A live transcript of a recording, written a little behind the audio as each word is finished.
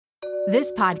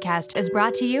This podcast is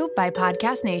brought to you by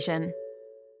Podcast Nation.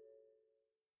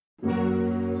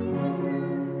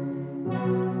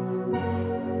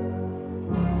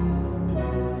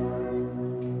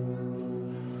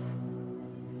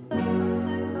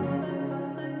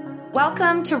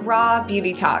 Welcome to Raw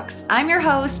Beauty Talks. I'm your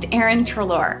host, Erin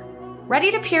Treloar. Ready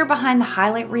to peer behind the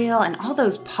highlight reel and all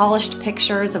those polished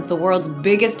pictures of the world's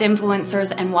biggest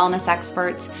influencers and wellness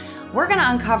experts? We're going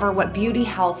to uncover what beauty,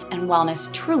 health, and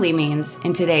wellness truly means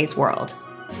in today's world.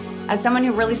 As someone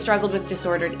who really struggled with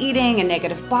disordered eating and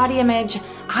negative body image,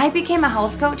 I became a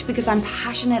health coach because I'm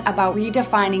passionate about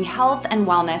redefining health and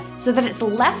wellness so that it's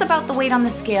less about the weight on the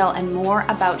scale and more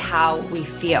about how we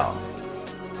feel.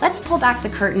 Let's pull back the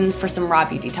curtain for some Raw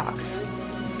Beauty Talks.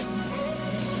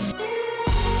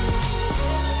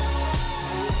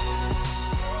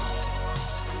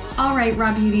 All right,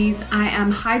 Raw Beauties, I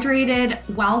am hydrated,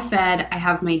 well-fed. I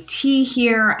have my tea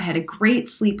here. I had a great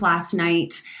sleep last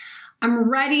night. I'm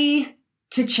ready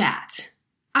to chat.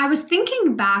 I was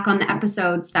thinking back on the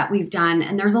episodes that we've done,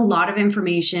 and there's a lot of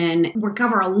information. We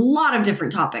cover a lot of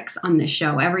different topics on this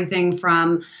show, everything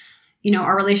from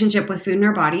our relationship with food in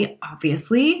our body,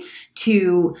 obviously,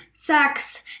 to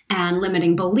sex and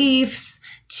limiting beliefs,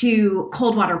 to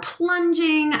cold water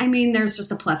plunging. I mean, there's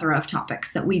just a plethora of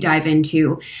topics that we dive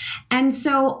into. And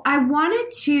so I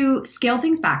wanted to scale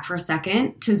things back for a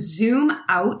second, to zoom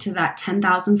out to that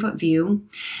 10,000 foot view.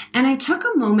 And I took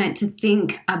a moment to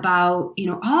think about,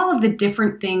 all of the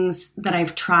different things that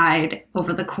I've tried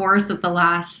over the course of the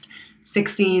last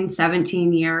 16,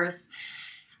 17 years.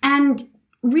 And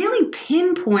really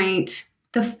pinpoint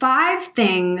the 5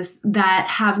 things that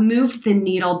have moved the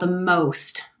needle the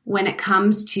most when it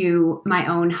comes to my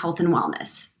own health and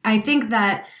wellness. I think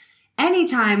that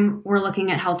anytime we're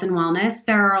looking at health and wellness,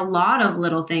 there are a lot of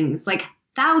little things, like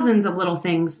thousands of little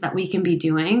things that we can be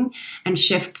doing and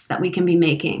shifts that we can be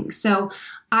making. So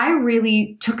I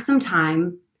really took some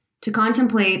time to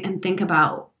contemplate and think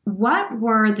about what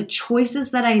were the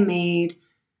choices that I made,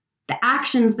 the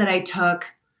actions that I took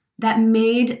that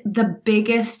made the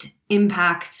biggest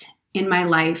impact in my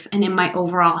life and in my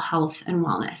overall health and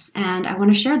wellness. And I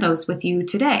want to share those with you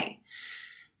today.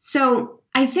 So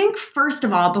I think, first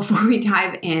of all, before we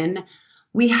dive in,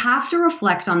 we have to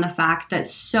reflect on the fact that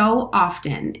so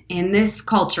often in this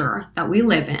culture that we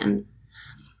live in,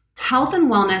 health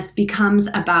and wellness becomes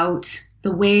about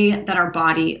the way that our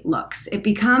body looks. It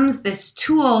becomes this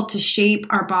tool to shape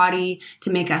our body,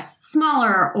 to make us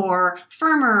smaller or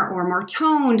firmer or more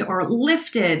toned or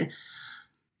lifted.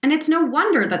 And it's no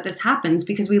wonder that this happens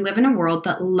because we live in a world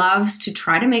that loves to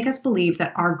try to make us believe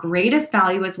that our greatest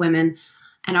value as women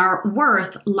and our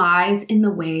worth lies in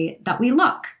the way that we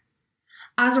look.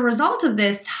 As a result of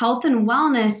this, health and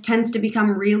wellness tends to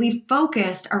become really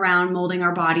focused around molding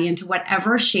our body into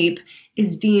whatever shape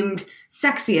is deemed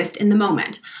sexiest in the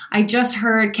moment. I just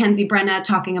heard Kenzie Brenna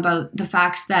talking about the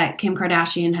fact that Kim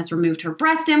Kardashian has removed her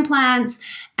breast implants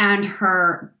and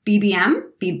her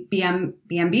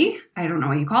BBB, I don't know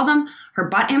what you call them, her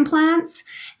butt implants,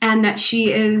 and that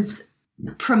she is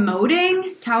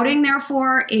touting,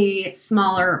 therefore, a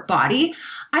smaller body.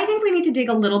 I think we need to dig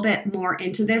a little bit more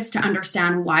into this to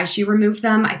understand why she removed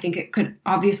them. I think it could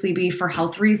obviously be for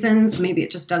health reasons. Maybe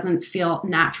it just doesn't feel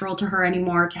natural to her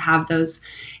anymore to have those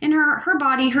in her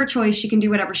body, her choice. She can do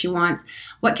whatever she wants.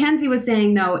 What Kenzie was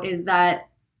saying, though, is that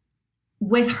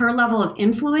with her level of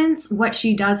influence, what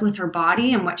she does with her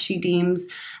body and what she deems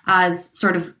as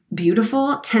sort of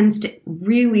beautiful tends to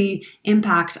really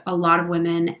impact a lot of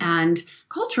women and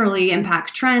culturally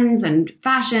impact trends and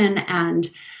fashion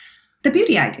and the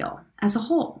beauty ideal as a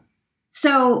whole.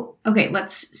 So, okay,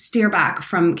 let's steer back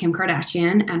from Kim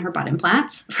Kardashian and her butt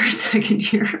implants for a second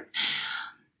here.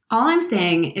 All I'm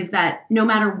saying is that no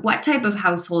matter what type of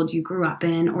household you grew up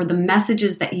in or the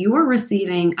messages that you were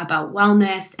receiving about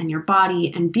wellness and your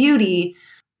body and beauty,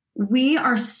 we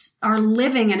are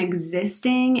living and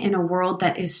existing in a world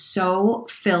that is so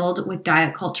filled with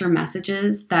diet culture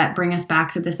messages that bring us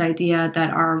back to this idea that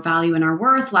our value and our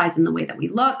worth lies in the way that we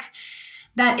look,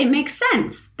 that it makes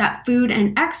sense that food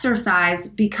and exercise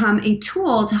become a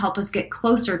tool to help us get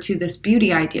closer to this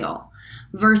beauty ideal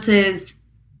versus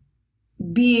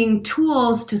being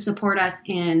tools to support us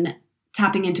in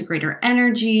tapping into greater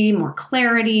energy, more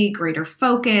clarity, greater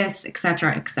focus,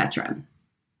 etc., etc.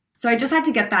 So I just had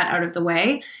to get that out of the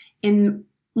way.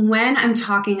 When I'm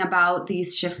talking about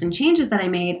these shifts and changes that I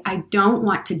made, I don't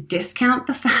want to discount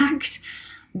the fact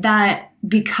that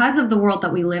because of the world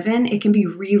that we live in, it can be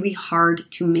really hard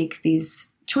to make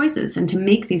these choices and to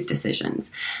make these decisions.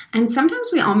 And sometimes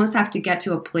we almost have to get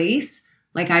to a place,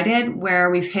 like I did, where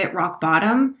we've hit rock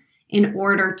bottom in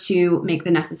order to make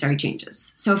the necessary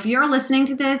changes. So if you're listening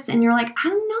to this and you're like, I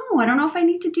don't know if I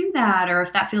need to do that or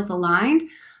if that feels aligned,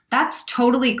 that's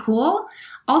totally cool.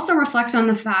 Also reflect on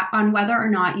on whether or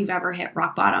not you've ever hit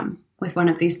rock bottom with one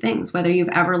of these things, whether you've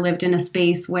ever lived in a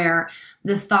space where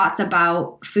the thoughts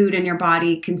about food in your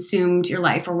body consumed your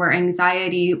life or where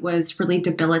anxiety was really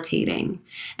debilitating.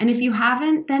 And if you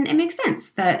haven't, then it makes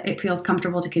sense that it feels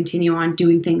comfortable to continue on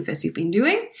doing things as you've been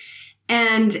doing.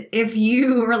 And if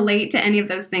you relate to any of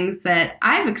those things that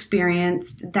I've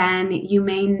experienced, then you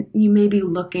may be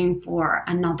looking for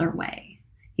another way.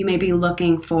 You may be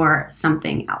looking for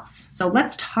something else. So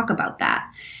let's talk about that.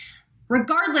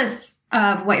 Regardless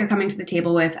of what you're coming to the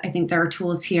table with, I think there are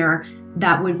tools here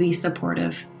that would be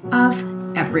supportive of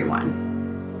everyone.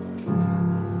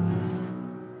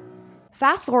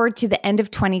 Fast forward to the end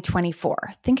of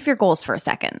 2024. Think of your goals for a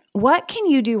second. What can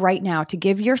you do right now to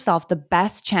give yourself the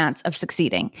best chance of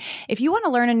succeeding? If you want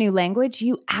to learn a new language,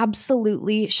 you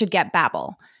absolutely should get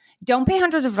Babbel. Don't pay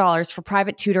hundreds of dollars for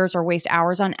private tutors or waste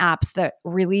hours on apps that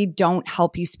really don't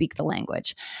help you speak the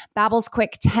language. Babbel's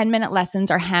quick 10-minute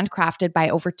lessons are handcrafted by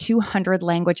over 200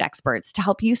 language experts to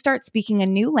help you start speaking a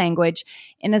new language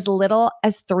in as little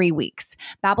as 3 weeks.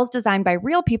 Babbel's designed by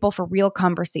real people for real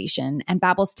conversation, and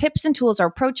Babbel's tips and tools are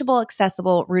approachable,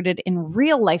 accessible, rooted in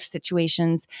real-life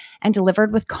situations, and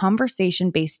delivered with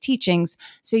conversation-based teachings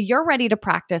so you're ready to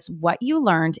practice what you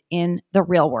learned in the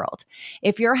real world.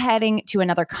 If you're heading to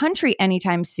another country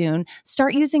anytime soon,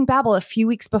 start using Babbel a few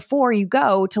weeks before you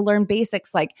go to learn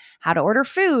basics like how to order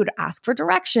food, ask for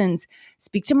directions,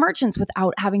 speak to merchants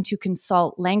without having to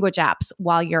consult language apps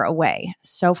while you're away.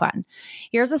 So fun.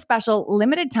 Here's a special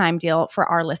limited time deal for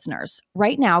our listeners.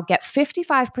 Right now, get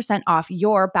 55% off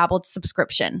your Babbel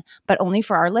subscription, but only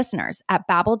for our listeners at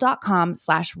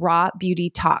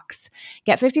babbel.com/rawbeautytalks.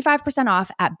 Get 55%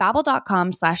 off at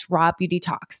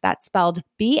babbel.com/rawbeautytalks. That's spelled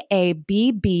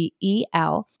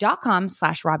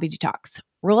babbel.com/rawbeautytalks.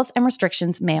 Rules and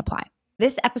restrictions may apply.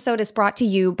 This episode is brought to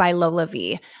you by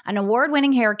LolaVie, an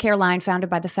award-winning hair care line founded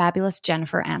by the fabulous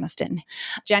Jennifer Aniston.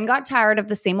 Jen got tired of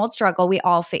the same old struggle we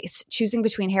all face, choosing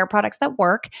between hair products that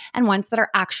work and ones that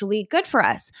are actually good for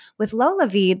us. With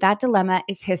LolaVie, that dilemma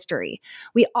is history.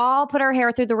 We all put our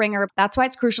hair through the ringer. That's why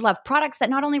it's crucial to have products that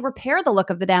not only repair the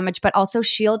look of the damage, but also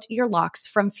shield your locks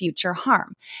from future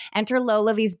harm. Enter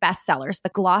LolaVie's bestsellers, the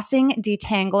Glossing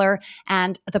Detangler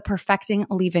and the Perfecting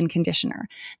Leave-In Conditioner.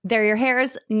 They're your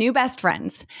hair's new best friend.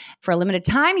 For a limited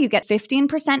time, you get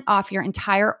 15% off your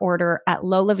entire order at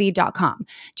lolavie.com.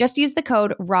 Just use the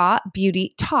code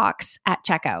RAWBEAUTYTALKS at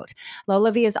checkout.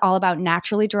 LolaVie is all about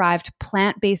naturally derived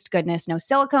plant-based goodness, no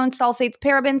silicones, sulfates,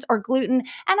 parabens, or gluten,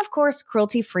 and of course,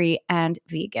 cruelty-free and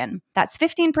vegan. That's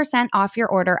 15% off your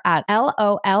order at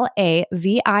LOLAVIE.com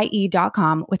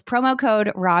with promo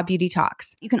code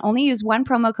RAWBEAUTYTALKS. You can only use one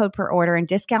promo code per order and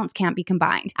discounts can't be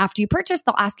combined. After you purchase,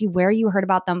 they'll ask you where you heard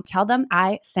about them. Tell them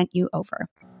I sent you over.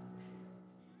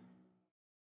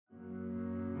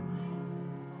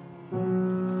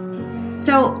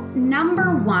 So,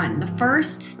 number one, the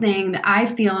first thing that I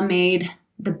feel made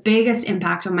the biggest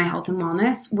impact on my health and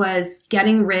wellness was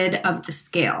getting rid of the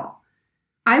scale.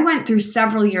 I went through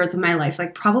several years of my life,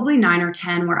 like probably 9 or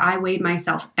 10, where I weighed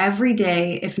myself every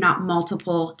day, if not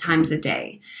multiple times a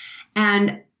day.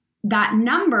 And that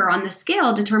number on the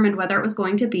scale determined whether it was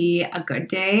going to be a good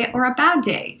day or a bad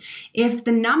day. If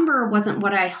the number wasn't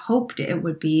what I hoped it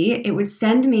would be, it would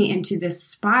send me into this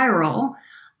spiral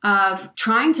of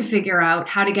trying to figure out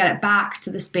how to get it back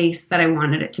to the space that I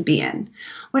wanted it to be in.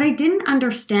 What I didn't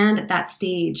understand at that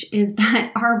stage is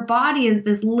that our body is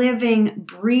this living,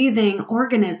 breathing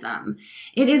organism.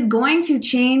 It is going to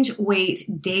change weight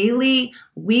daily,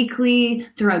 weekly,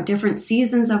 throughout different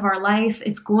seasons of our life.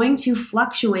 It's going to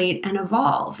fluctuate and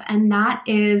evolve. And that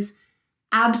is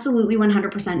absolutely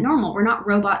 100% normal. We're not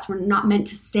robots. We're not meant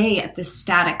to stay at this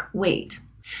static weight.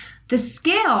 The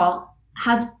scale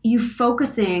has you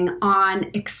focusing on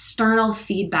external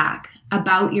feedback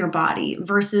about your body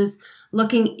versus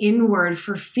looking inward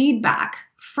for feedback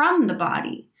from the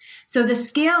body. So the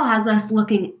scale has us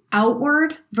looking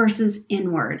outward versus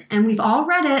inward. And we've all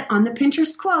read it on the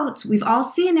Pinterest quotes. We've all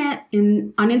seen it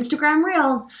on Instagram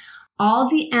Reels. All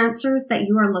the answers that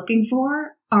you are looking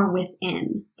for are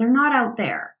within. They're not out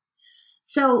there.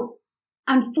 So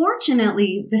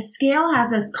unfortunately, the scale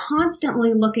has us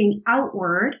constantly looking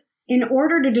outward in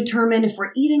order to determine if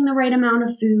we're eating the right amount of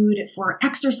food, if we're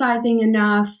exercising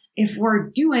enough, if we're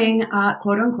doing a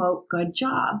quote unquote good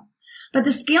job. But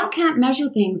the scale can't measure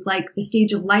things like the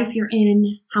stage of life you're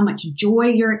in, how much joy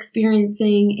you're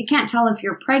experiencing. It can't tell if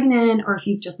you're pregnant or if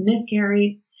you've just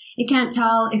miscarried. It can't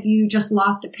tell if you just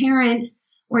lost a parent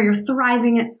or you're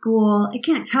thriving at school. It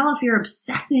can't tell if you're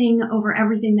obsessing over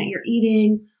everything that you're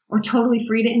eating or totally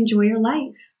free to enjoy your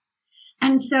life.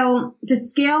 And so the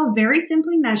scale very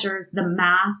simply measures the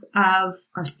mass of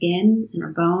our skin and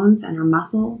our bones and our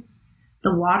muscles,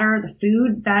 the water, the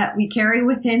food that we carry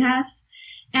within us,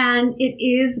 and it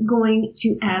is going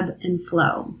to ebb and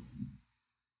flow.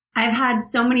 I've had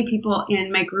so many people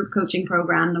in my group coaching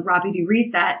program, the Raw Beauty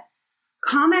Reset,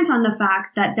 comment on the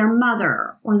fact that their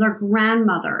mother or their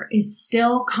grandmother is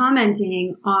still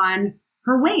commenting on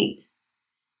her weight.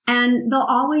 And they'll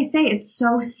always say, it's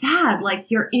so sad, like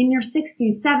you're in your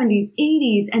 60s, 70s,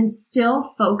 80s and still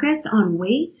focused on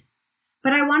weight.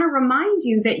 But I want to remind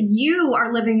you that you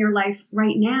are living your life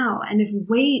right now. And if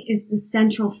weight is the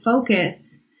central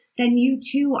focus, then you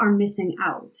too are missing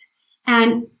out.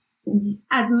 And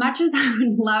as much as I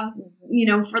would love,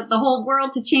 for the whole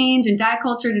world to change and diet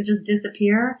culture to just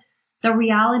disappear, the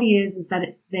reality is that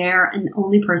it's there, and the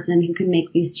only person who can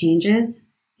make these changes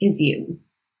is you.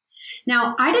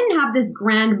 Now, I didn't have this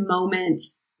grand moment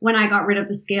when I got rid of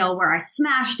the scale where I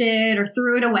smashed it or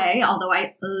threw it away, although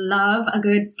I love a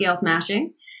good scale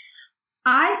smashing.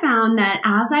 I found that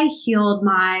as I healed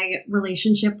my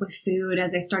relationship with food,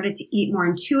 as I started to eat more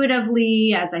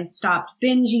intuitively, as I stopped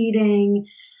binge eating,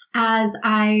 as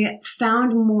I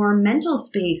found more mental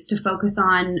space to focus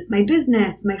on my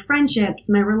business, my friendships,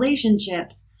 my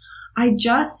relationships, I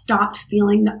just stopped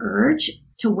feeling the urge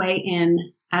to weigh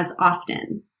in as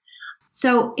often.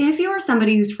 So if you are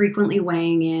somebody who's frequently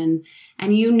weighing in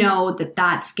and you know that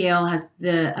that scale has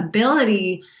the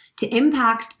ability to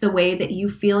impact the way that you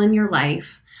feel in your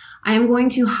life, I am going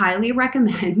to highly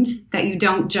recommend that you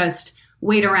don't just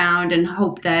wait around and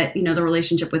hope that, the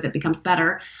relationship with it becomes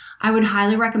better. I would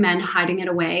highly recommend hiding it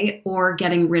away or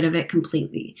getting rid of it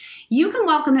completely. You can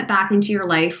welcome it back into your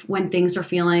life when things are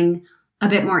feeling a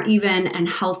bit more even and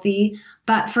healthy.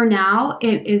 But for now,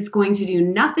 it is going to do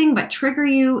nothing but trigger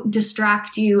you,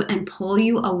 distract you, and pull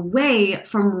you away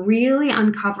from really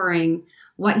uncovering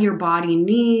what your body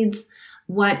needs,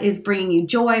 what is bringing you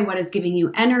joy, what is giving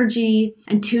you energy,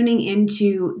 and tuning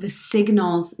into the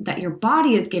signals that your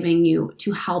body is giving you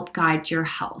to help guide your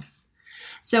health.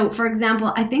 So, for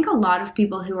example, I think a lot of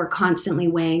people who are constantly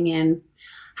weighing in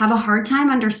have a hard time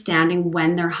understanding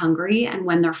when they're hungry and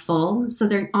when they're full. So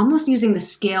they're almost using the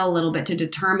scale a little bit to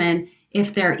determine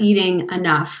if they're eating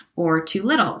enough or too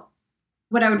little.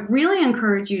 What I would really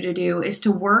encourage you to do is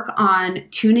to work on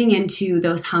tuning into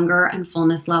those hunger and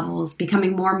fullness levels,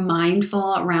 becoming more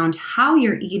mindful around how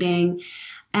you're eating,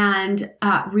 and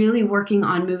really working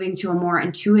on moving to a more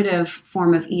intuitive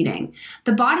form of eating.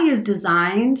 The body is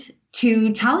designed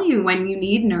to tell you when you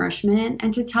need nourishment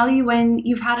and to tell you when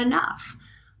you've had enough.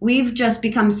 We've just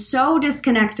become so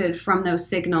disconnected from those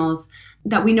signals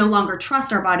that we no longer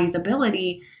trust our body's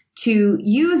ability to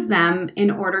use them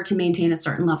in order to maintain a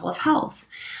certain level of health.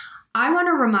 I want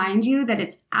to remind you that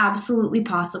it's absolutely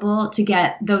possible to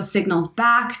get those signals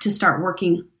back, to start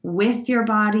working with your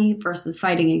body versus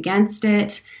fighting against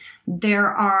it. There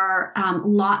are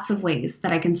lots of ways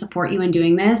that I can support you in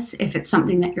doing this if it's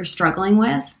something that you're struggling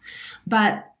with.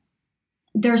 But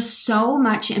there's so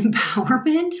much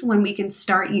empowerment when we can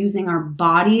start using our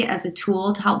body as a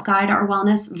tool to help guide our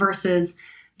wellness versus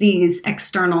these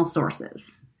external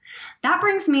sources. That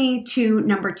brings me to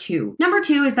number 2. Number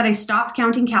 2 is that I stopped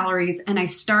counting calories and I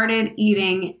started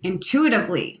eating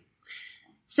intuitively.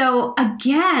 So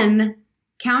again,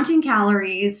 counting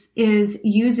calories is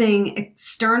using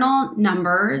external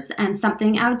numbers and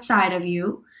something outside of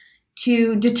you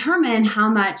to determine how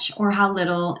much or how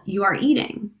little you are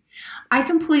eating. I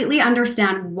completely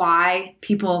understand why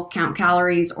people count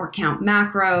calories or count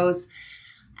macros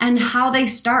and how they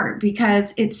start,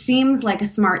 because it seems like a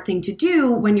smart thing to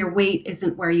do when your weight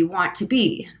isn't where you want to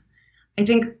be. I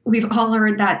think we've all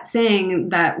heard that saying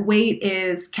that weight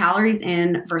is calories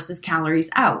in versus calories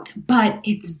out, but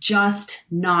it's just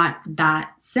not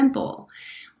that simple.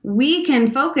 We can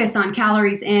focus on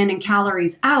calories in and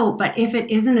calories out, but if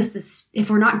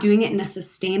we're not doing it in a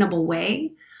sustainable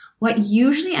way, what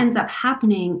usually ends up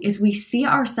happening is we see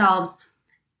ourselves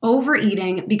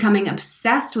overeating, becoming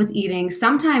obsessed with eating,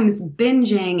 sometimes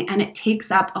binging, and it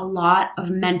takes up a lot of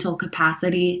mental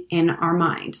capacity in our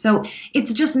mind. So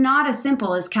it's just not as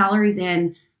simple as calories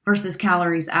in versus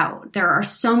calories out. There are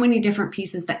so many different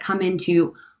pieces that come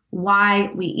into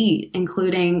why we eat,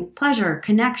 including pleasure,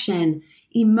 connection,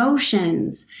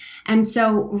 emotions. And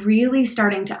so really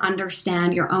starting to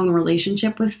understand your own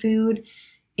relationship with food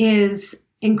is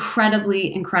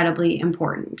incredibly, incredibly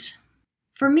important.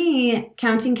 For me,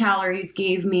 counting calories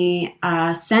gave me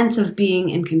a sense of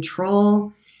being in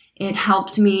control. It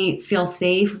helped me feel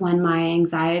safe when my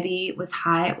anxiety was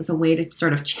high. It was a way to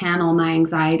sort of channel my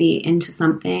anxiety into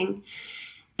something.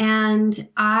 And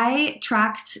I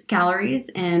tracked calories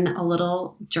in a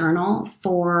little journal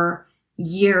for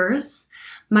years.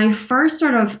 My first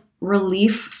sort of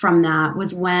relief from that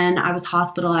was when I was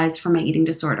hospitalized for my eating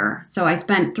disorder. So I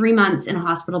spent 3 months in a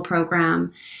hospital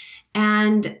program,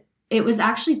 and it was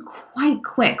actually quite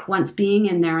quick once being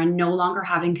in there and no longer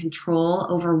having control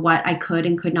over what I could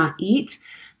and could not eat,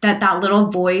 that little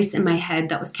voice in my head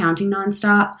that was counting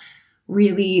nonstop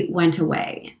really went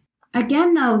away.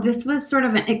 Again, though, this was sort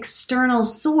of an external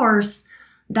source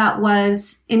that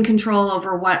was in control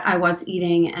over what I was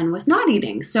eating and was not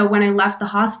eating. So when I left the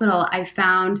hospital, I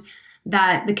found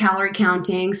that the calorie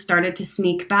counting started to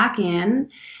sneak back in.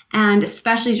 And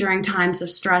especially during times of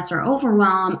stress or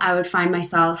overwhelm, I would find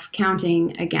myself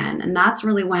counting again. And that's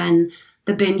really when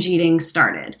the binge eating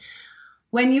started.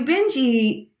 When you binge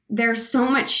eat, there's so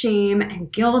much shame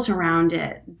and guilt around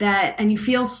it and you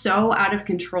feel so out of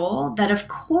control that, of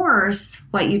course,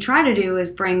 what you try to do is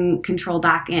bring control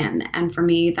back in. And for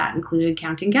me, that included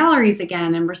counting calories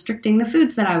again and restricting the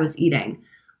foods that I was eating,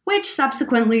 which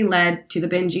subsequently led to the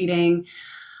binge eating.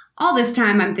 All this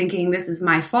time I'm thinking, this is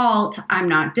my fault. I'm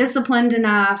not disciplined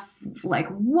enough. Like,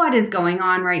 what is going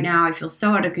on right now? I feel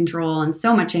so out of control and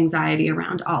so much anxiety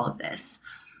around all of this.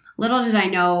 Little did I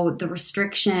know the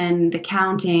restriction, the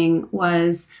counting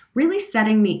was really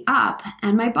setting me up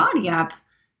and my body up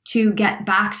to get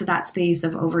back to that space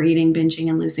of overeating, binging,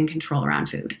 and losing control around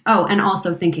food. Oh, and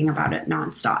also thinking about it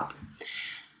nonstop.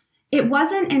 It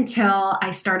wasn't until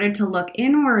I started to look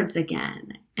inwards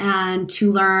again and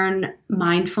to learn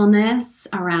mindfulness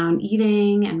around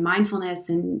eating and mindfulness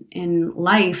in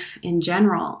life in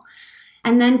general.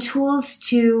 And then tools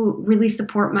to really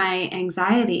support my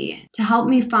anxiety, to help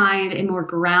me find a more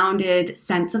grounded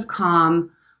sense of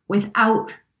calm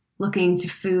without looking to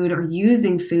food or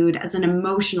using food as an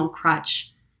emotional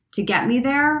crutch to get me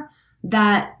there,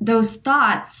 that those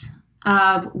thoughts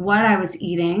of what I was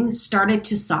eating started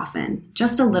to soften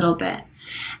just a little bit.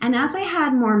 And as I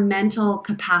had more mental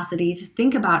capacity to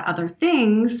think about other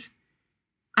things,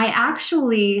 I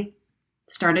actually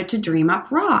started to dream up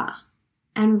raw.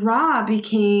 And raw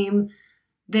became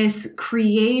this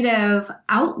creative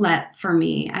outlet for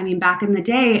me. I mean, back in the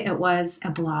day, it was a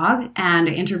blog and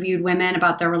I interviewed women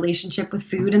about their relationship with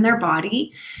food and their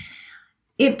body.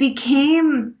 It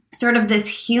became sort of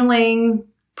this healing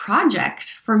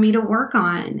project for me to work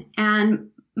on. And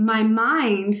my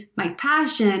mind, my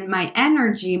passion, my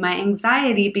energy, my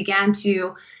anxiety began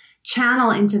to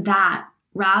channel into that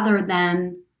rather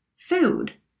than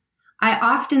food. I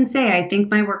often say I think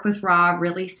my work with raw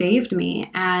really saved me,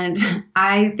 and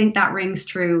I think that rings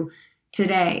true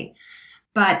today.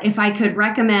 But if I could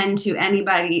recommend to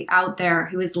anybody out there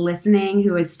who is listening,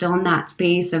 who is still in that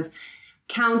space of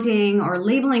counting or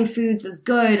labeling foods as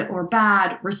good or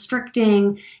bad,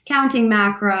 restricting, counting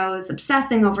macros,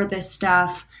 obsessing over this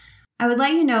stuff, I would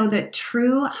let you know that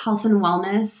true health and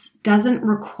wellness doesn't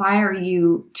require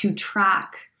you to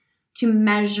track, to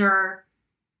measure,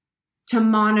 to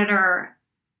monitor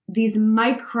these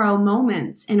micro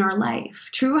moments in our life.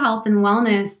 True health and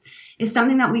wellness is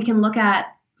something that we can look at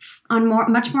on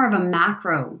much more of a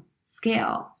macro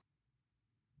scale.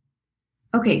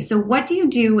 Okay, so what do you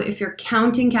do if you're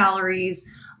counting calories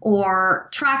or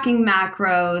tracking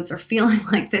macros or feeling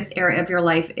like this area of your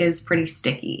life is pretty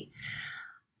sticky?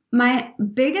 My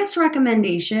biggest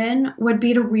recommendation would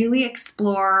be to really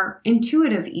explore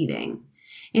intuitive eating.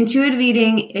 Intuitive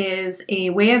eating is a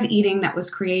way of eating that was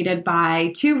created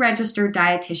by 2 registered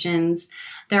dietitians.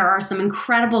 There are some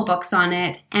incredible books on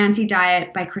it.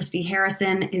 Anti-Diet by Christy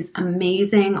Harrison is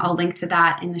amazing. I'll link to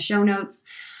that in the show notes.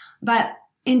 But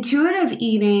intuitive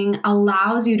eating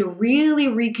allows you to really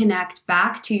reconnect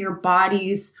back to your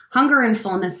body's hunger and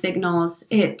fullness signals.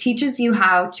 It teaches you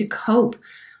how to cope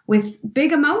with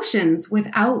big emotions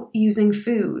without using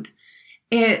food.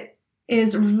 It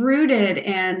is rooted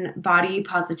in body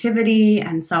positivity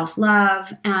and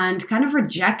self-love and kind of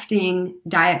rejecting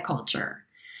diet culture.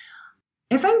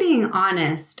 If I'm being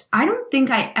honest, I don't think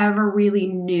I ever really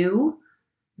knew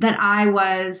that I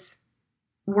was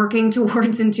working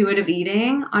towards intuitive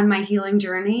eating on my healing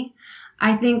journey.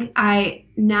 I think I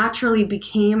naturally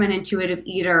became an intuitive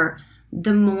eater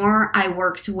the more I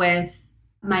worked with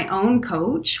my own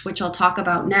coach, which I'll talk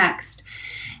about next.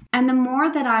 And the more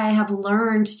that I have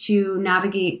learned to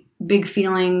navigate big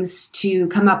feelings, to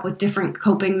come up with different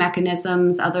coping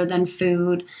mechanisms other than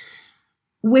food,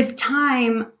 with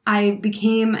time, I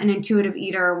became an intuitive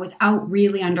eater without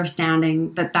really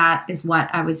understanding that that is what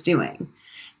I was doing.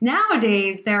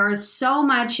 Nowadays, there is so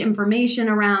much information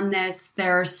around this.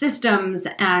 There are systems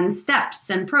and steps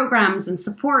and programs and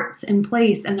supports in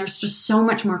place, and there's just so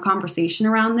much more conversation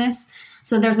around this.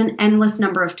 So there's an endless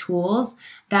number of tools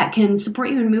that can support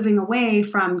you in moving away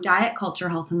from diet culture,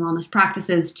 health and wellness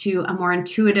practices to a more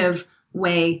intuitive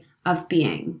way of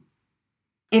being.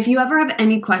 If you ever have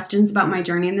any questions about my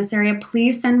journey in this area,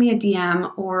 please send me a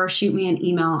DM or shoot me an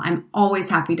email. I'm always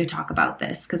happy to talk about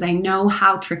this because I know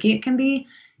how tricky it can be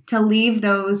to leave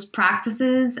those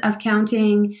practices of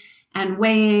counting and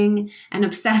weighing and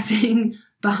obsessing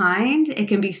behind. It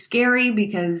can be scary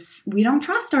because we don't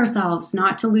trust ourselves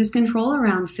not to lose control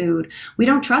around food. We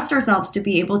don't trust ourselves to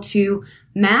be able to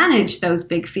manage those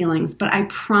big feelings, but I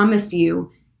promise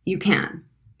you, you can.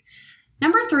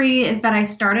 Number 3 is that I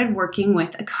started working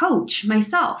with a coach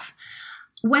myself.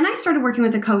 When I started working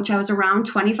with a coach, I was around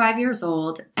 25 years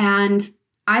old, and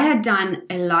I had done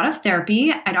a lot of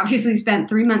therapy. I'd obviously spent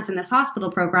 3 months in this hospital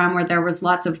program where there was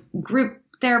lots of group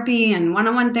therapy and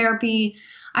one-on-one therapy.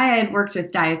 I had worked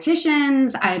with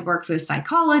dietitians, I had worked with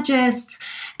psychologists,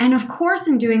 and of course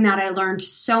in doing that I learned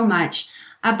so much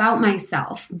about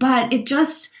myself, but it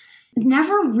just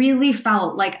never really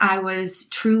felt like I was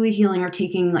truly healing or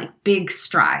taking like big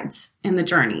strides in the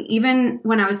journey. Even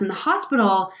when I was in the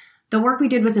hospital, the work we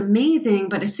did was amazing,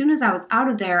 but as soon as I was out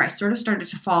of there, I sort of started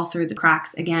to fall through the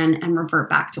cracks again and revert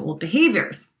back to old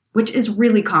behaviors, which is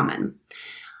really common.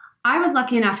 I was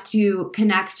lucky enough to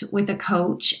connect with a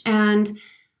coach, and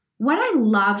what I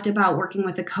loved about working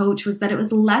with a coach was that it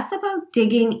was less about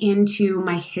digging into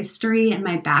my history and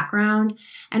my background,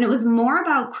 and it was more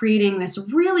about creating this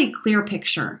really clear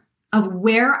picture of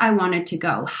where I wanted to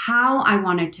go, how I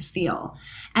wanted to feel,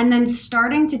 and then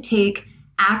starting to take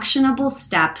actionable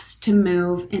steps to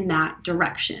move in that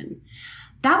direction.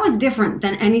 That was different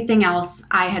than anything else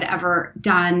I had ever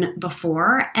done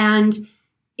before, and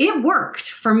it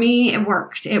worked. For me, it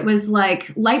worked. It was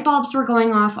like light bulbs were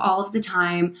going off all of the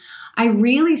time. I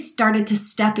really started to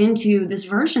step into this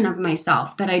version of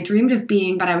myself that I dreamed of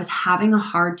being, but I was having a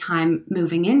hard time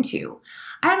moving into.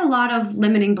 I had a lot of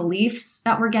limiting beliefs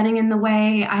that were getting in the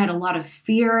way. I had a lot of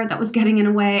fear that was getting in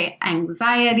the way,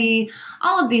 anxiety,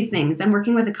 all of these things. And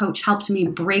working with a coach helped me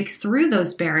break through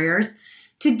those barriers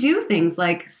to do things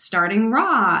like starting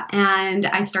Raw. And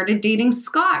I started dating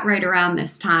Scott right around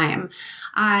this time.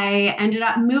 I ended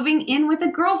up moving in with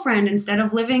a girlfriend instead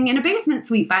of living in a basement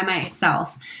suite by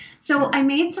myself. So I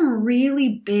made some really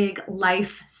big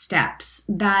life steps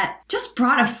that just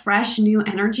brought a fresh new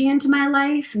energy into my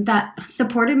life that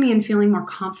supported me in feeling more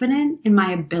confident in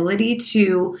my ability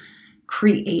to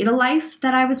create a life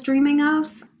that I was dreaming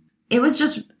of. It was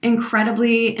just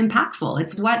incredibly impactful.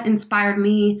 It's what inspired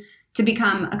me to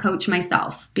become a coach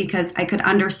myself, because I could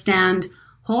understand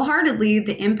wholeheartedly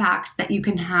the impact that you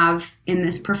can have in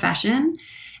this profession.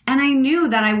 And I knew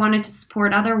that I wanted to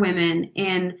support other women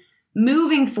in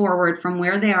moving forward from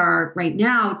where they are right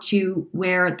now to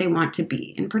where they want to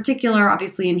be. In particular,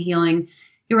 obviously, in healing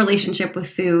your relationship with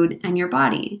food and your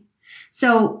body.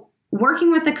 So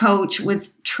working with a coach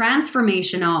was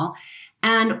transformational.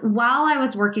 And while I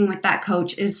was working with that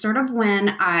coach is sort of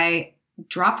when I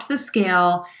dropped the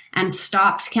scale and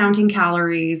stopped counting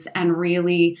calories and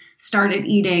really started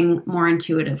eating more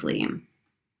intuitively.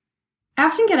 I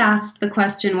often get asked the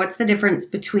question, what's the difference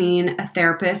between a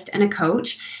therapist and a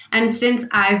coach? And since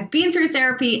I've been through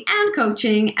therapy and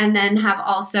coaching and then have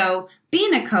also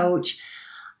been a coach,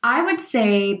 I would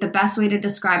say the best way to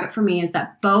describe it for me is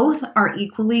that both are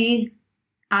equally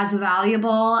as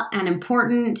valuable and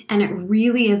important, and it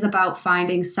really is about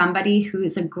finding somebody who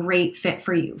is a great fit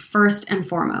for you, first and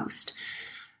foremost.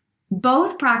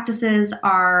 Both practices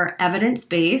are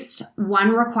evidence-based.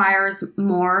 One requires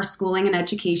more schooling and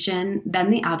education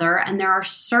than the other, and there are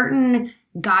certain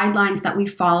guidelines that we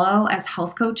follow as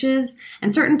health coaches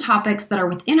and certain topics that are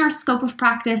within our scope of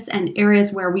practice and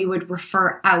areas where we would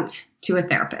refer out to a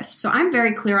therapist. So I'm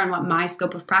very clear on what my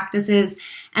scope of practice is,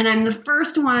 and I'm the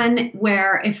first one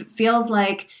where if it feels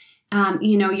like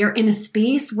you're in a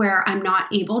space where I'm not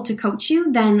able to coach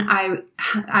you, then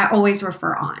I always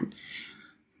refer on.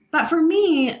 But for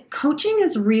me, coaching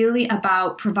is really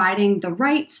about providing the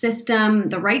right system,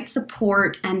 the right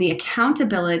support, and the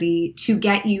accountability to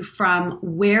get you from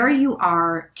where you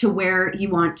are to where you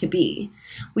want to be.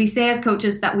 We say as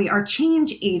coaches that we are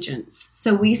change agents.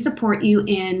 So we support you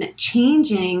in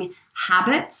changing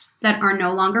habits that are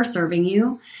no longer serving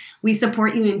you. We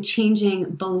support you in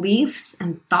changing beliefs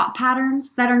and thought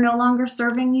patterns that are no longer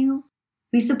serving you.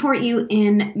 We support you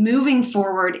in moving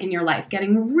forward in your life,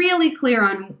 getting really clear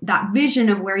on that vision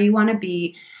of where you want to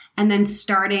be, and then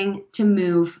starting to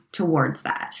move towards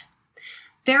that.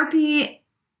 Therapy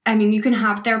I mean, you can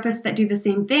have therapists that do the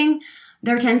same thing.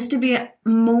 There tends to be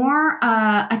more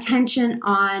attention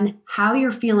on how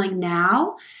you're feeling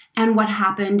now and what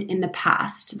happened in the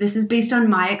past. This is based on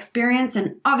my experience,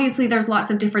 and obviously there's lots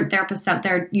of different therapists out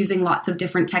there using lots of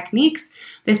different techniques.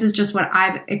 This is just what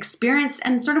I've experienced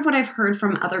and sort of what I've heard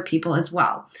from other people as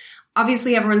well.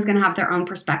 Obviously, everyone's going to have their own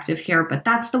perspective here, but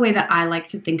that's the way that I like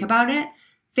to think about it.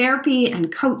 Therapy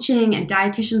and coaching and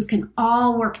dietitians can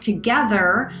all work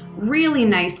together really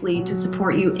nicely to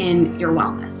support you in your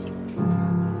wellness.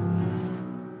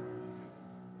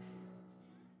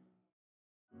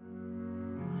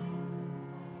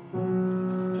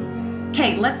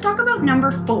 Okay, let's talk about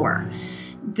number 4.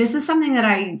 This is something that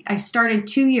I started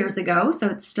 2 years ago, so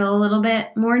it's still a little bit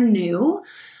more new,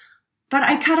 but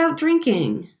I cut out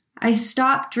drinking. I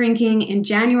stopped drinking in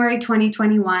January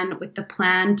 2021 with the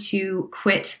plan to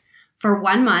quit for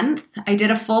 1 month. I did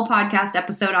a full podcast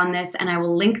episode on this, and I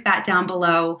will link that down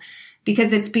below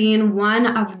because it's been one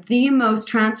of the most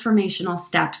transformational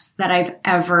steps that I've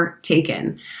ever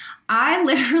taken. I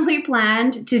literally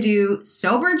planned to do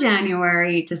sober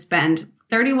January, to spend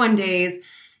 31 days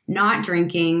not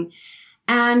drinking,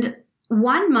 and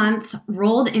 1 month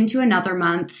rolled into another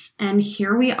month, and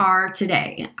here we are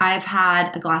today. I've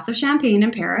had a glass of champagne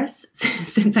in Paris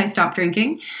since I stopped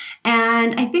drinking,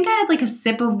 and I think I had like a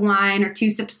sip of wine or 2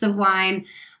 sips of wine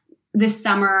this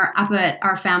summer up at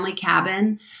our family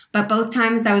cabin, but both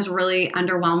times I was really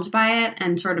underwhelmed by it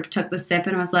and sort of took the sip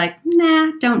and was like,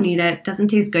 nah, don't need it. Doesn't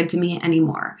taste good to me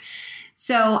anymore.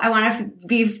 So I want to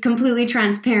be completely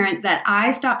transparent that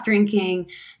I stopped drinking,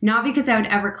 not because I would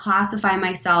ever classify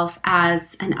myself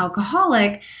as an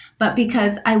alcoholic, but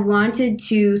because I wanted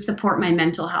to support my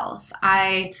mental health.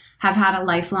 I have had a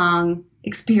lifelong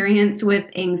experience with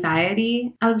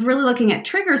anxiety. I was really looking at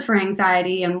triggers for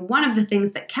anxiety, and one of the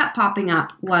things that kept popping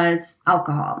up was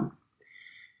alcohol.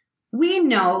 We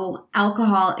know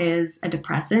alcohol is a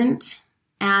depressant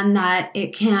and that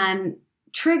it can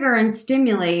trigger and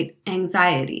stimulate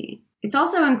anxiety. It's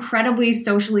also incredibly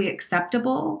socially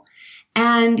acceptable,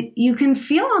 and you can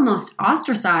feel almost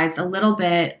ostracized a little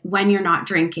bit when you're not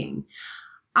drinking.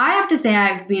 I have to say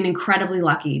I've been incredibly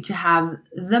lucky to have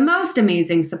the most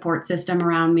amazing support system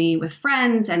around me with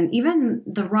friends and even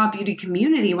the Raw Beauty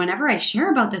community. Whenever I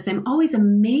share about this, I'm always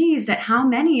amazed at how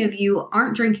many of you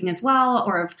aren't drinking as well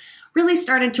or have really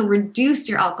started to reduce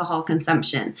your alcohol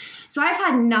consumption. So I've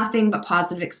had nothing but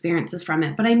positive experiences from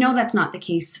it, but I know that's not the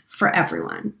case for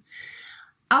everyone.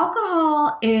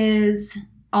 Alcohol is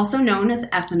also known as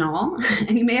ethanol,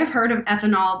 and you may have heard of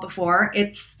ethanol before.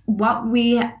 It's what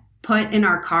we put in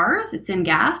our cars. It's in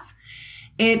gas.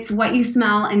 It's what you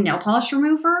smell in nail polish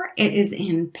remover. It is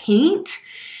in paint.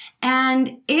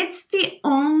 And it's the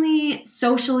only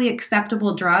socially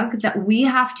acceptable drug that we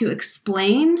have to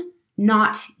explain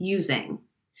not using.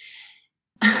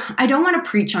 I don't want to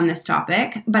preach on this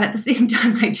topic, but at the same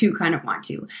time, I do kind of want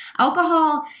to.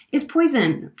 Alcohol is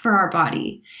poison for our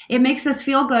body. It makes us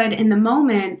feel good in the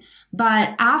moment, but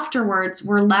afterwards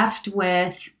we're left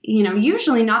with,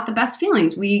 usually not the best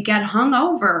feelings. We get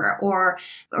hungover, or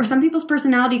some people's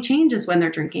personality changes when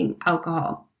they're drinking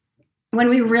alcohol. When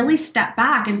we really step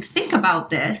back and think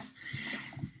about this,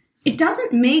 it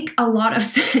doesn't make a lot of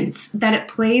sense that it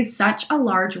plays such a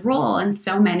large role in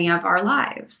so many of our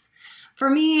lives. For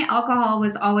me, alcohol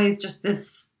was always just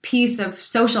this piece of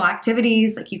social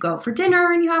activities, like you go out for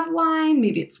dinner and you have wine,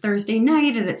 maybe it's Thursday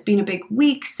night and it's been a big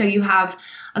week, so you have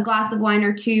a glass of wine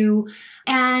or two.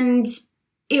 And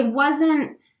it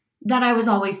wasn't that I was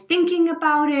always thinking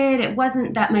about it. It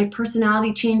wasn't that my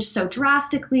personality changed so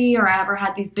drastically or I ever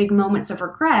had these big moments of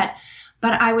regret,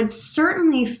 but I would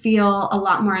certainly feel a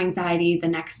lot more anxiety the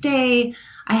next day.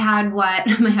 I had what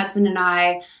my husband and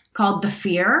I called the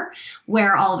fear,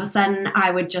 where all of a sudden I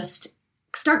would just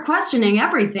start questioning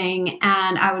everything,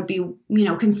 and I would be,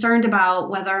 concerned about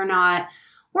whether or not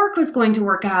work was going to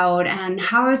work out and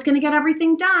how I was going to get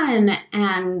everything done,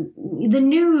 and the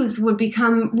news would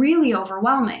become really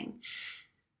overwhelming.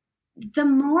 The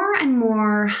more and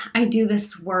more I do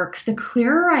this work, the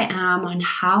clearer I am on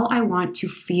how I want to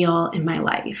feel in my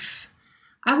life.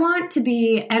 I want to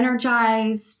be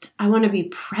energized. I want to be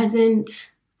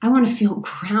present. I want to feel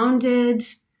grounded,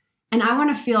 and I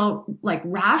want to feel like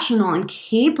rational and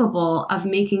capable of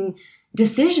making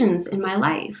decisions in my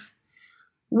life.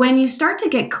 When you start to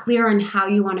get clear on how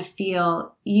you want to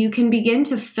feel, you can begin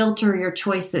to filter your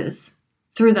choices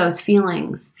through those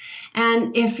feelings.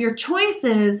 And if your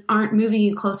choices aren't moving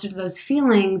you closer to those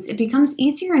feelings, it becomes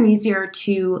easier and easier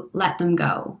to let them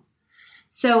go.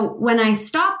 So when I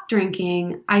stopped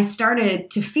drinking, I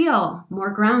started to feel more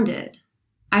grounded.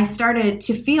 I started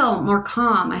to feel more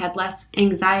calm. I had less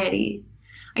anxiety.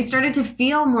 I started to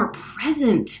feel more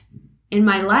present in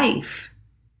my life.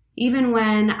 Even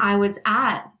when I was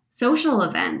at social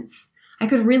events, I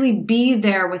could really be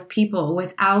there with people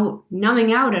without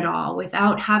numbing out at all,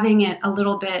 without having it a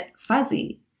little bit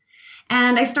fuzzy.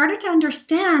 And I started to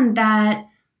understand that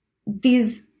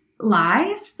these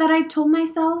lies that I told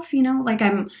myself, like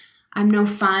I'm no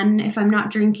fun if I'm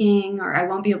not drinking, or I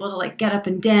won't be able to like get up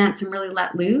and dance and really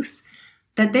let loose,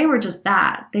 that they were just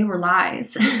that. They were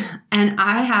lies. And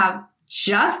I have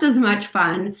just as much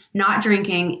fun not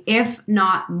drinking, if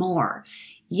not more.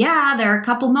 Yeah, there are a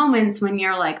couple moments when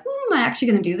you're like, am I actually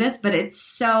going to do this? But it's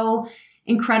so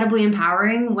incredibly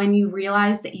empowering when you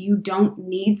realize that you don't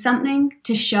need something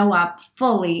to show up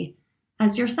fully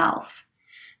as yourself.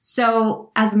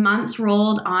 So as months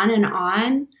rolled on and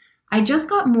on, I just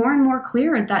got more and more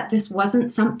clear that this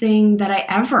wasn't something that I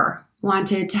ever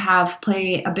wanted to have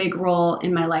play a big role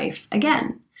in my life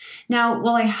again. Now,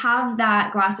 will I have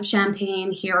that glass of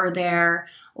champagne here or there,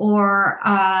 or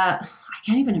I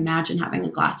can't even imagine having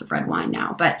a glass of red wine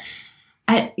now, but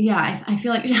I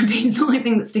feel like champagne is the only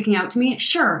thing that's sticking out to me.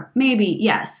 Sure, maybe,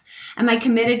 yes. Am I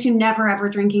committed to never ever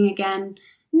drinking again?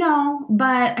 No,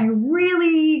 but I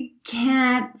really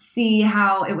can't see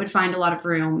how it would find a lot of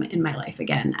room in my life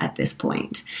again at this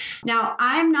point. Now,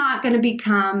 I'm not going to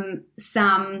become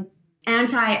some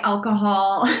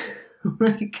anti-alcohol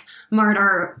like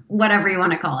martyr, whatever you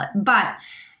want to call it, but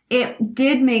it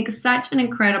did make such an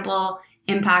incredible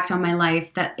impact on my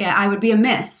life that I would be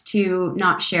amiss to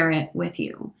not share it with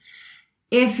you.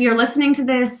 If you're listening to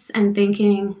this and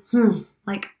thinking,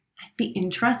 I'd be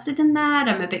interested in that,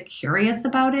 I'm a bit curious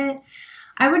about it,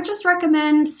 I would just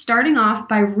recommend starting off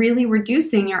by really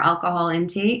reducing your alcohol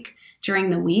intake during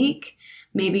the week,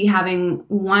 maybe having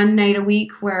one night a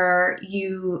week where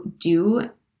you do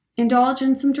indulge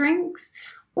in some drinks,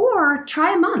 or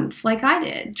try a month like I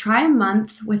did. Try a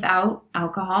month without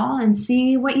alcohol and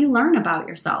see what you learn about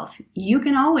yourself. You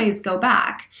can always go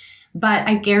back, but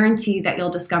I guarantee that you'll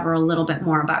discover a little bit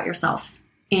more about yourself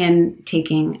in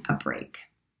taking a break.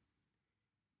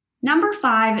 Number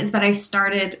 5 is that I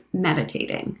started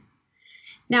meditating.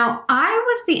 Now, I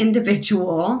was the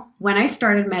individual when I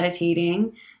started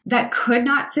meditating that could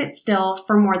not sit still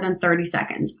for more than 30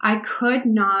 seconds. I could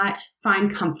not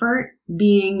find comfort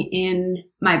being in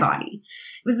my body.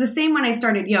 It was the same when I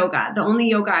started yoga. The only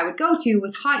yoga I would go to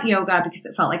was hot yoga because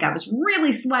it felt like I was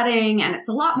really sweating and it's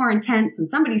a lot more intense and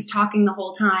somebody's talking the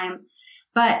whole time.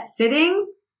 But sitting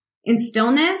in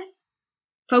stillness,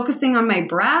 focusing on my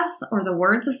breath or the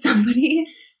words of somebody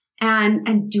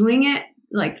and doing it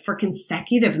like for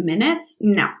consecutive minutes,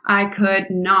 no, I could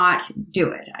not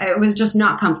do it. It was just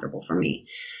not comfortable for me.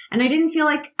 And I didn't feel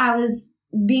like I was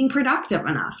being productive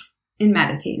enough in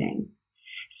meditating.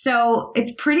 So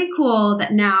it's pretty cool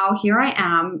that now here I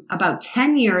am about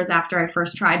 10 years after I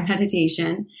first tried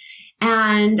meditation,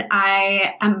 and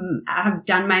I have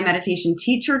done my meditation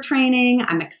teacher training.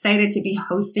 I'm excited to be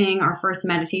hosting our first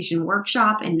meditation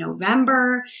workshop in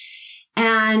November.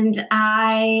 And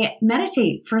I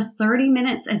meditate for 30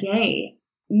 minutes a day,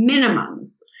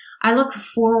 minimum. I look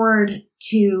forward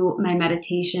to my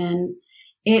meditation.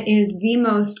 It is the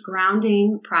most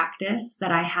grounding practice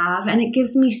that I have, and it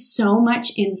gives me so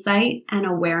much insight and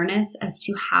awareness as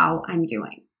to how I'm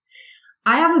doing.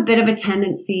 I have a bit of a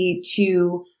tendency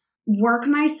to work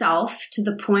myself to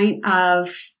the point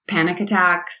of panic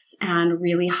attacks and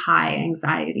really high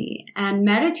anxiety. And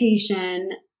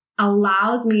meditation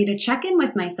allows me to check in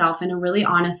with myself in a really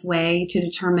honest way to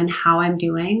determine how I'm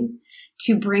doing,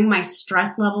 to bring my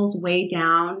stress levels way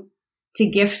down, to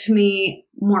gift me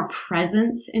more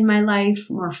presence in my life,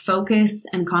 more focus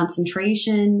and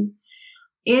concentration.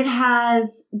 It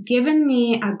has given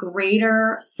me a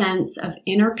greater sense of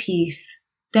inner peace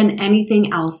than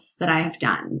anything else that I have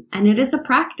done. And it is a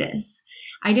practice.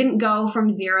 I didn't go from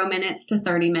 0 minutes to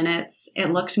 30 minutes. It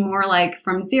looked more like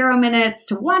from 0 minutes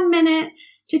to 1 minute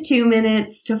to 2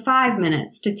 minutes to 5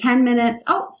 minutes to 10 minutes.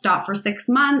 Oh, stop for 6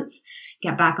 months.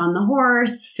 Get back on the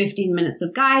horse, 15 minutes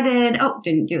of guided. Oh,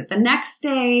 didn't do it the next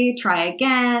day. Try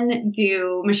again.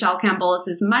 Do Michelle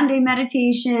Cambolis' Monday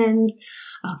meditations.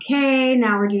 Okay,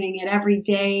 now we're doing it every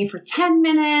day for 10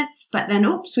 minutes, but then,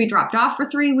 oops, we dropped off for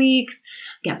 3 weeks.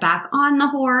 Get back on the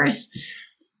horse.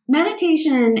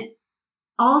 Meditation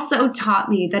also taught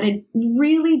me that it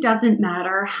really doesn't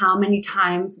matter how many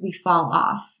times we fall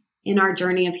off in our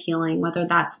journey of healing, whether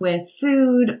that's with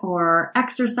food or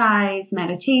exercise,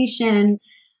 meditation.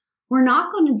 We're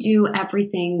not going to do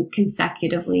everything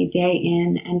consecutively day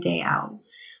in and day out.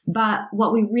 But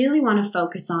what we really want to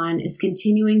focus on is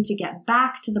continuing to get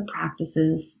back to the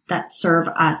practices that serve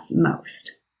us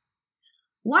most.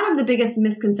 One of the biggest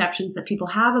misconceptions that people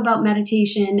have about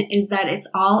meditation is that it's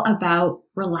all about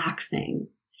relaxing.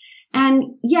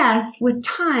 And yes, with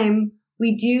time,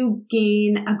 we do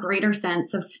gain a greater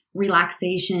sense of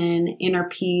relaxation, inner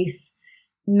peace,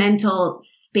 mental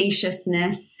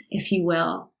spaciousness, if you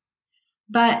will.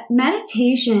 But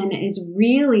meditation is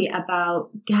really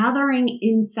about gathering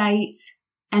insight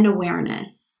and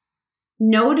awareness,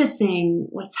 noticing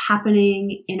what's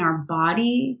happening in our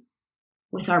body,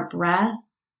 with our breath,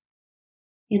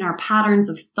 in our patterns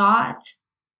of thought,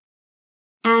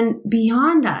 and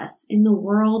beyond us in the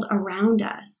world around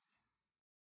us.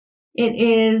 It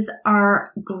is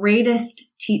our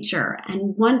greatest teacher.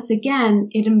 And once again,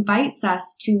 it invites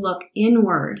us to look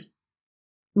inward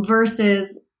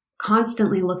versus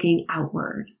constantly looking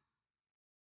outward.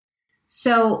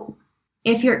 So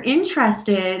if you're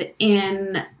interested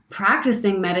in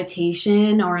practicing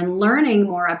meditation or in learning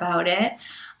more about it,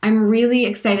 I'm really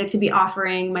excited to be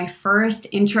offering my first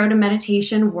Intro to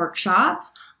Meditation workshop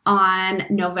on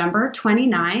November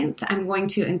 29th. I'm going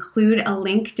to include a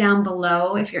link down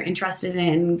below if you're interested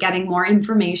in getting more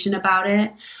information about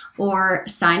it or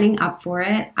signing up for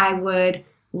it. I would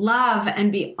love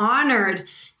and be honored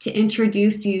to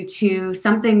introduce you to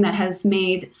something that has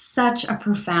made such a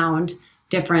profound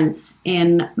difference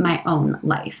in my own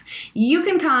life. You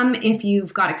can come if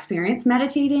you've got experience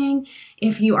meditating,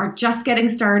 if you are just getting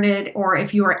started, or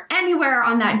if you are anywhere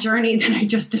on that journey that I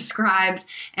just described,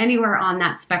 anywhere on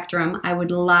that spectrum. I would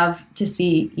love to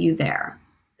see you there.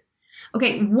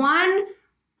 Okay, one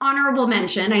honorable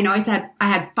mention. I know I said I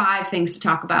had 5 things to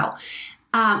talk about.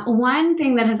 One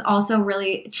thing that has also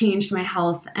really changed my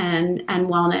health and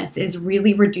wellness is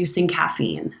really reducing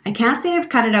caffeine. I can't say I've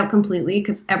cut it out completely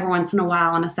because every once in a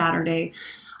while on a Saturday,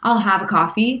 I'll have a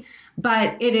coffee,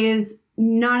 but it is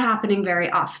not happening very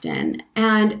often.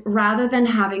 And rather than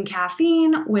having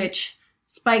caffeine, which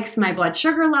spikes my blood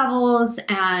sugar levels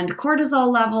and cortisol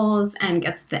levels and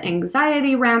gets the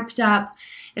anxiety ramped up,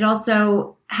 it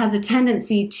also has a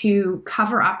tendency to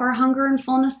cover up our hunger and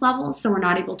fullness levels, so we're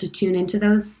not able to tune into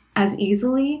those as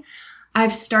easily.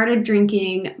 I've started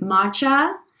drinking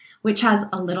matcha, which has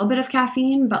a little bit of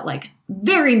caffeine, but like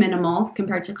very minimal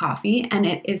compared to coffee, and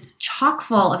it is chock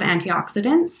full of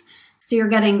antioxidants. So you're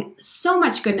getting so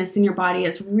much goodness in your body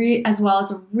as well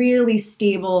as a really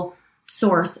stable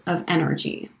source of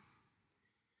energy.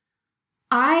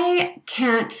 I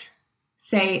can't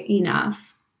say enough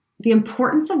the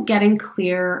importance of getting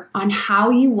clear on how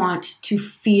you want to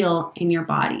feel in your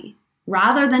body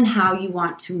rather than how you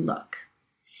want to look.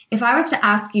 If I was to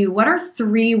ask you, what are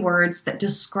 3 words that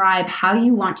describe how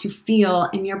you want to feel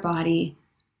in your body,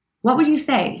 what would you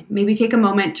say? Maybe take a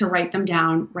moment to write them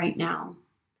down right now.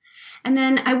 And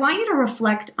then I want you to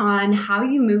reflect on how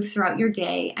you move throughout your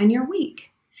day and your week.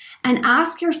 And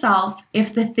ask yourself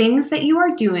if the things that you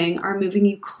are doing are moving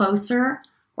you closer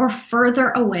or further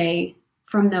away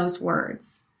from those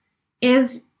words.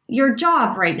 Is your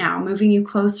job right now moving you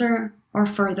closer or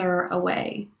further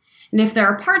away? And if there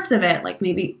are parts of it, like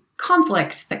maybe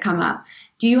conflicts that come up,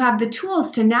 do you have the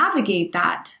tools to navigate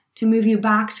that, to move you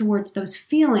back towards those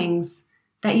feelings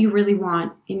that you really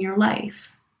want in your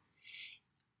life?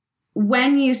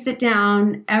 When you sit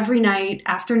down every night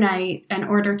after night and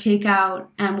order takeout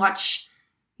and watch,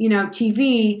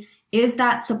 TV, is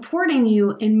that supporting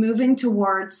you in moving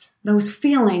towards those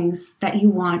feelings that you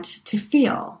want to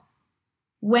feel?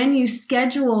 When you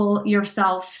schedule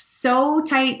yourself so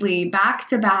tightly back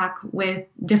to back with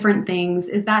different things,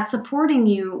 is that supporting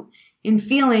you in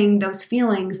feeling those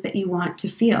feelings that you want to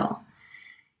feel?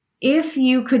 If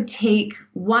you could take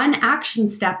one action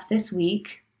step this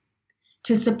week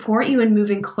to support you in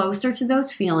moving closer to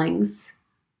those feelings,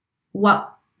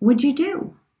 what would you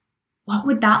do? What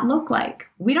would that look like?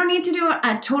 We don't need to do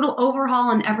a total overhaul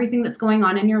on everything that's going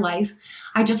on in your life.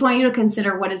 I just want you to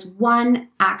consider what is one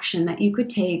action that you could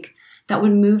take that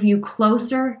would move you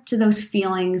closer to those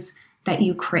feelings that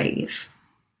you crave.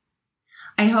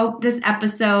 I hope this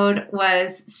episode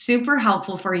was super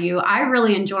helpful for you. I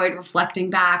really enjoyed reflecting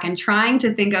back and trying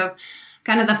to think of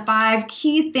kind of the 5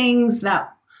 key things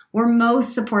that were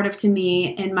most supportive to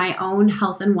me in my own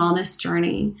health and wellness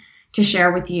journey to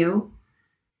share with you.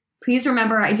 Please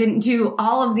remember, I didn't do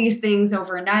all of these things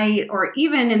overnight or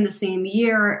even in the same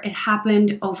year. It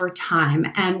happened over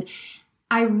time. And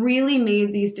I really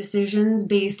made these decisions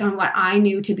based on what I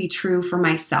knew to be true for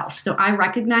myself. So I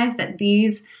recognize that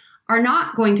these are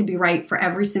not going to be right for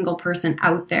every single person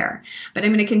out there. But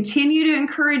I'm going to continue to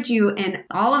encourage you in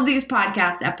all of these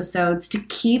podcast episodes to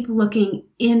keep looking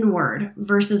inward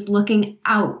versus looking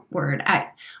outward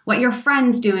at what your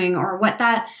friend's doing or what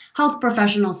that health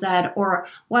professional said or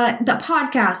what the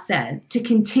podcast said, to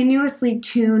continuously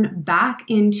tune back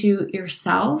into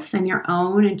yourself and your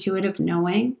own intuitive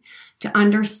knowing to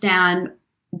understand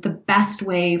the best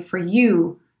way for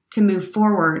you to move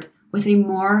forward with a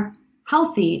more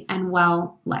healthy and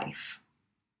well life.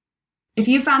 If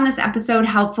you found this episode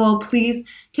helpful, please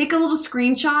take a little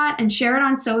screenshot and share it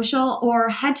on social, or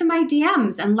head to my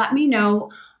DMs and let me know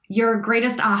your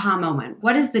greatest aha moment.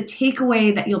 What is the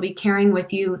takeaway that you'll be carrying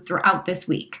with you throughout this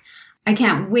week? I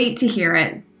can't wait to hear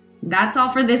it. That's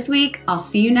all for this week. I'll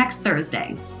see you next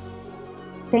Thursday.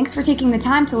 Thanks for taking the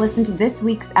time to listen to this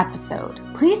week's episode.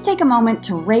 Please take a moment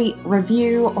to rate,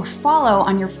 review, or follow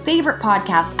on your favorite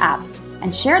podcast app,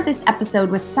 and share this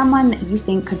episode with someone that you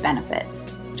think could benefit.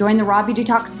 Join the Raw Beauty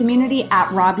Talks community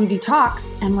at Raw Beauty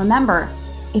Talks, and remember,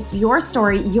 it's your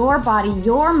story, your body,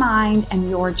 your mind, and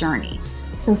your journey.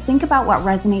 So think about what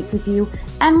resonates with you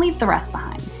and leave the rest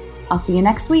behind. I'll see you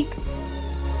next week.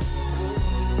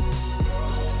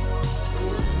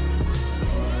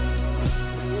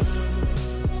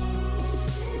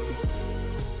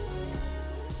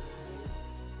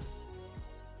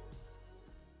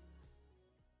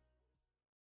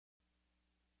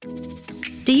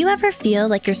 Do you ever feel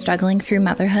like you're struggling through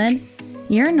motherhood?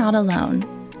 You're not alone.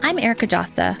 I'm Erica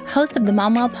Jossa, host of the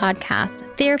MomWell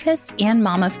podcast, therapist, and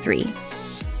mom of 3.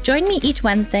 Join me each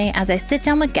Wednesday as I sit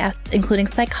down with guests, including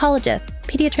psychologists,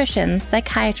 pediatricians,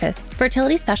 psychiatrists,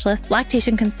 fertility specialists,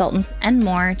 lactation consultants, and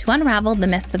more, to unravel the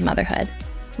myths of motherhood.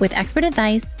 With expert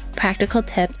advice, practical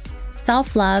tips,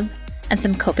 self-love, and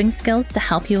some coping skills to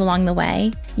help you along the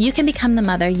way, you can become the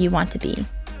mother you want to be.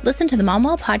 Listen to the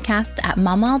MomWell podcast at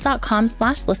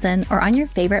momwell.com/listen or on your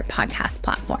favorite podcast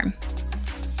platform.